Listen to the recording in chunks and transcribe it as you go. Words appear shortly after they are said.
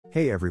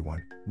Hey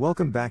everyone,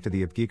 welcome back to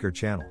the Appgeeker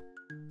channel.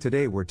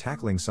 Today we're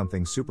tackling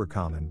something super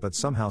common but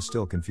somehow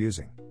still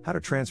confusing: how to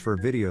transfer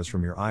videos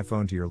from your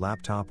iPhone to your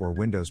laptop or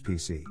Windows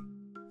PC.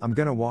 I'm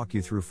gonna walk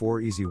you through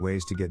 4 easy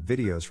ways to get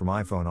videos from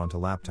iPhone onto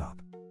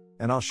laptop.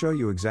 And I'll show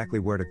you exactly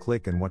where to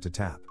click and what to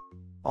tap.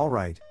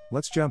 Alright,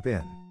 let's jump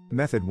in.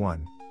 Method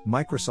 1.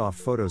 Microsoft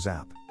Photos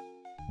app.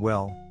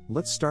 Well,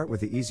 let's start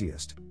with the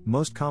easiest,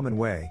 most common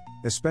way,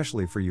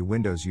 especially for you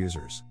Windows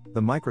users,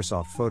 the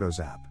Microsoft Photos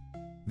app.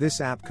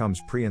 This app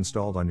comes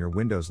pre-installed on your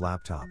Windows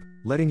laptop,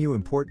 letting you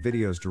import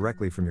videos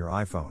directly from your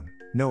iPhone,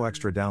 no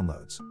extra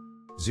downloads.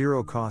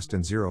 Zero cost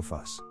and zero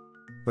fuss.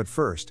 But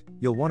first,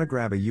 you'll want to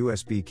grab a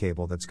USB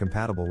cable that's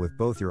compatible with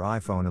both your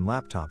iPhone and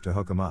laptop to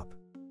hook them up.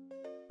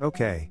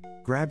 Okay,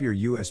 grab your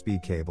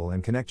USB cable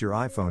and connect your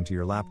iPhone to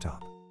your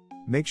laptop.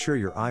 Make sure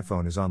your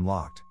iPhone is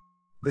unlocked.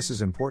 This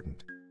is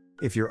important.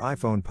 If your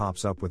iPhone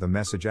pops up with a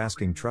message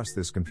asking trust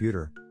this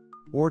computer,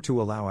 or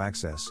to allow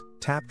access,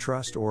 tap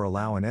trust or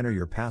allow and enter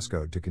your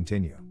passcode to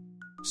continue.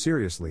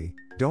 Seriously,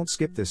 don't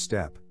skip this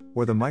step,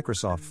 or the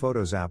Microsoft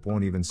Photos app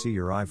won't even see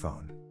your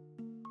iPhone.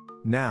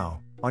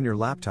 Now, on your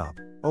laptop,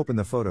 open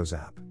the Photos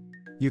app.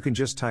 You can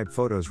just type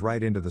photos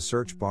right into the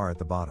search bar at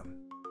the bottom.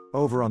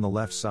 Over on the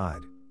left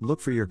side,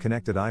 look for your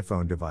connected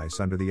iPhone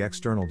device under the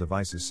External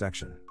Devices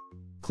section.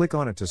 Click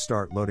on it to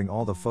start loading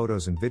all the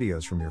photos and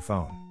videos from your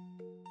phone.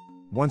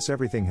 Once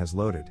everything has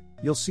loaded,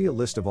 you'll see a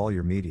list of all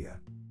your media.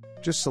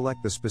 Just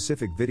select the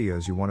specific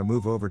videos you want to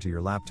move over to your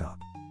laptop.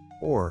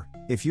 Or,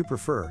 if you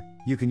prefer,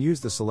 you can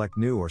use the Select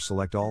New or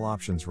Select All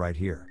options right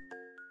here.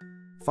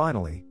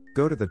 Finally,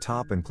 go to the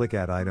top and click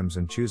Add Items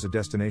and choose a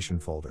destination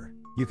folder.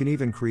 You can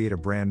even create a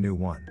brand new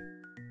one.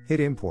 Hit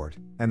Import,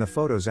 and the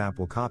Photos app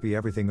will copy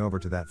everything over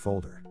to that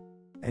folder.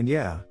 And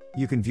yeah,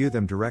 you can view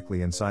them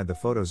directly inside the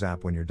Photos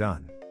app when you're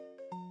done.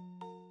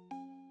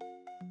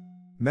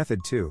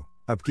 Method 2.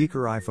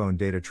 Appgeeker iPhone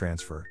Data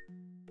Transfer.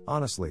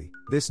 Honestly,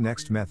 this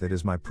next method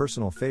is my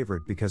personal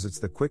favorite because it's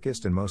the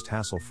quickest and most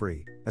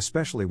hassle-free,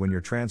 especially when you're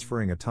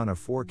transferring a ton of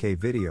 4K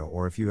video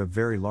or if you have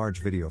very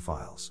large video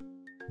files.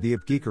 The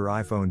Appgeeker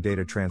iPhone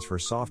Data Transfer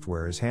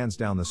software is hands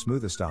down the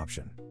smoothest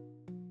option.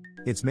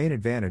 Its main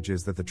advantage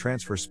is that the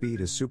transfer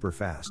speed is super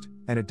fast,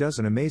 and it does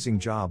an amazing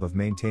job of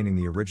maintaining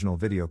the original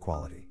video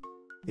quality.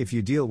 If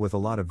you deal with a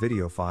lot of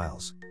video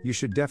files, you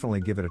should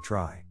definitely give it a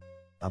try.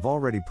 I've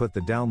already put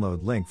the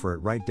download link for it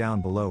right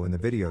down below in the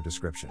video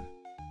description.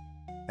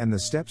 And the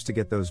steps to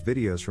get those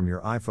videos from your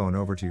iPhone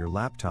over to your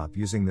laptop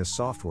using this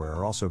software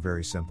are also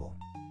very simple.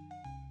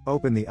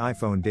 Open the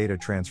iPhone Data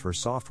Transfer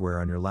software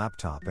on your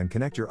laptop and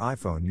connect your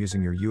iPhone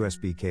using your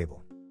USB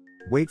cable.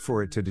 Wait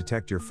for it to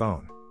detect your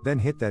phone, then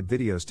hit that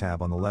Videos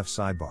tab on the left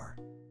sidebar.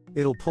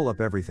 It'll pull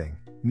up everything: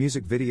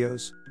 music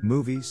videos,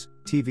 movies,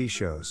 TV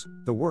shows,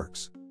 the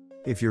works.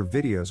 If your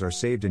videos are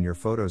saved in your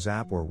Photos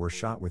app or were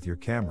shot with your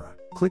camera,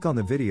 click on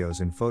the Videos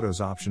in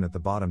Photos option at the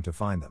bottom to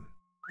find them.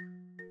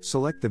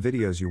 Select the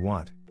videos you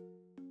want.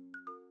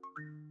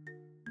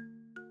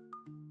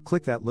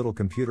 Click that little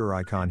computer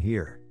icon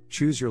here,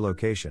 choose your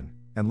location,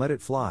 and let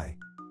it fly.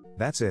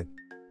 That's it.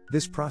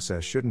 This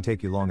process shouldn't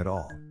take you long at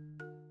all.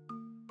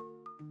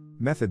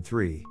 Method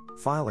 3.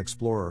 File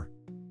Explorer.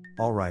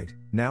 Alright,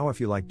 now if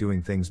you like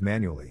doing things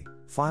manually,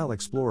 File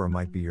Explorer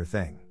might be your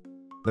thing.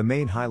 The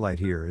main highlight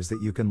here is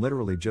that you can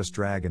literally just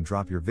drag and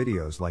drop your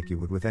videos like you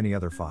would with any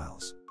other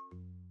files.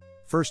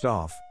 First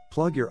off,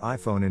 plug your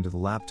iPhone into the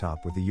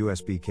laptop with the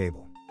USB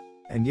cable.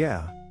 And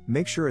yeah,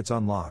 make sure it's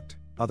unlocked,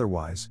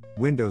 otherwise,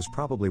 Windows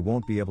probably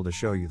won't be able to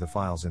show you the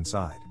files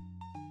inside.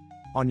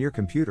 On your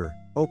computer,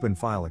 open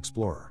File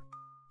Explorer.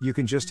 You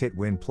can just hit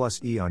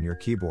Win+E on your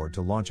keyboard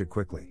to launch it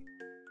quickly.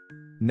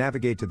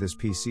 Navigate to this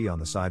PC on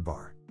the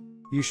sidebar.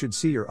 You should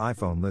see your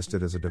iPhone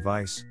listed as a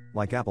device,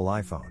 like Apple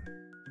iPhone.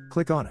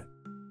 Click on it.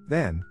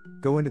 Then,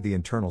 go into the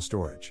internal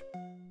storage.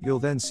 You'll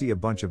then see a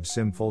bunch of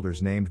SIM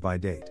folders named by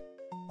date.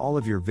 All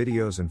of your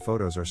videos and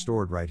photos are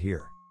stored right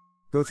here.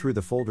 Go through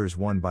the folders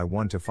one by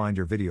one to find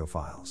your video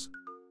files.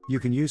 You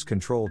can use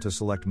Control to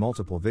select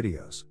multiple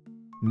videos.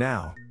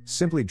 Now,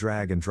 simply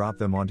drag and drop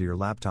them onto your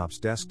laptop's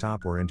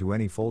desktop or into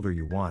any folder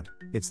you want.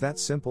 It's that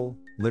simple,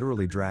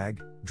 literally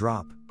drag,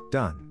 drop,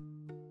 done.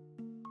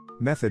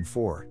 Method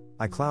 4.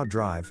 iCloud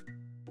Drive.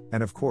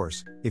 And of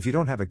course, if you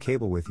don't have a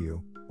cable with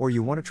you, or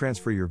you want to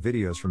transfer your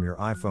videos from your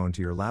iPhone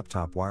to your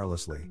laptop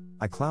wirelessly,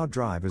 iCloud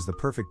Drive is the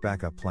perfect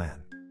backup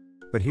plan.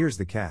 But here's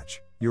the catch: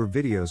 your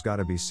videos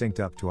gotta be synced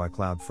up to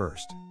iCloud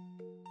first.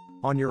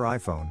 On your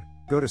iPhone,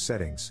 go to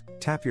Settings,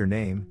 tap your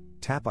name,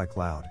 tap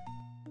iCloud.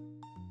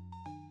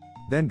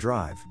 Then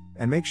Drive,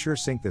 and make sure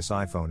Sync This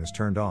iPhone is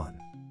turned on.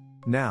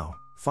 Now,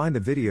 find the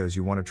videos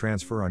you want to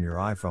transfer on your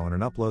iPhone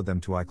and upload them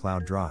to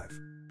iCloud Drive.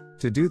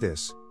 To do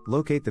this,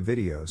 locate the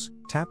videos,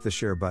 tap the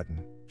Share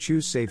button,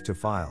 choose Save to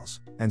Files,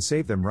 and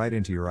save them right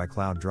into your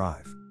iCloud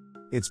Drive.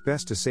 It's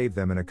best to save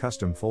them in a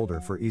custom folder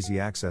for easy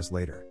access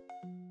later.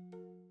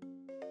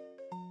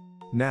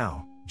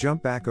 Now,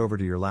 jump back over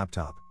to your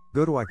laptop,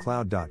 go to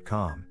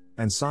iCloud.com,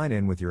 and sign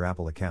in with your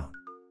Apple account.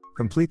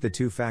 Complete the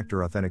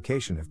two-factor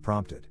authentication if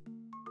prompted.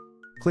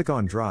 Click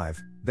on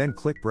Drive, Then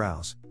click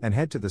Browse, and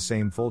head to the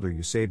same folder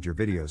you saved your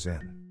videos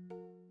in.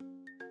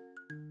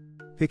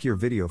 Pick your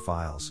video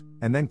files,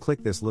 and then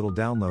click this little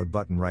download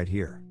button right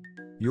here.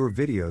 Your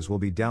videos will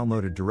be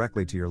downloaded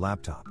directly to your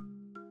laptop.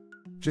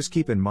 Just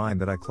keep in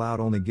mind that iCloud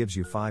only gives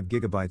you 5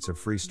 GB of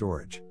free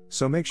storage,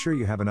 so make sure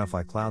you have enough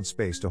iCloud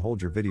space to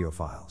hold your video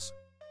files.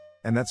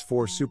 And that's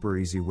 4 super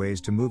easy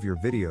ways to move your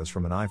videos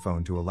from an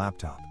iPhone to a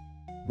laptop.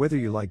 Whether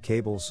you like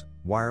cables,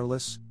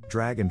 wireless,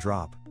 drag and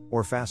drop,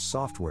 or fast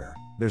software,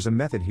 there's a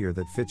method here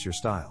that fits your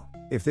style.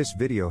 If this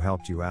video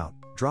helped you out,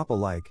 drop a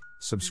like,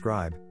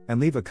 subscribe, and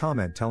leave a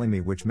comment telling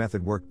me which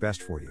method worked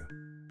best for you.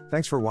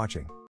 Thanks for watching.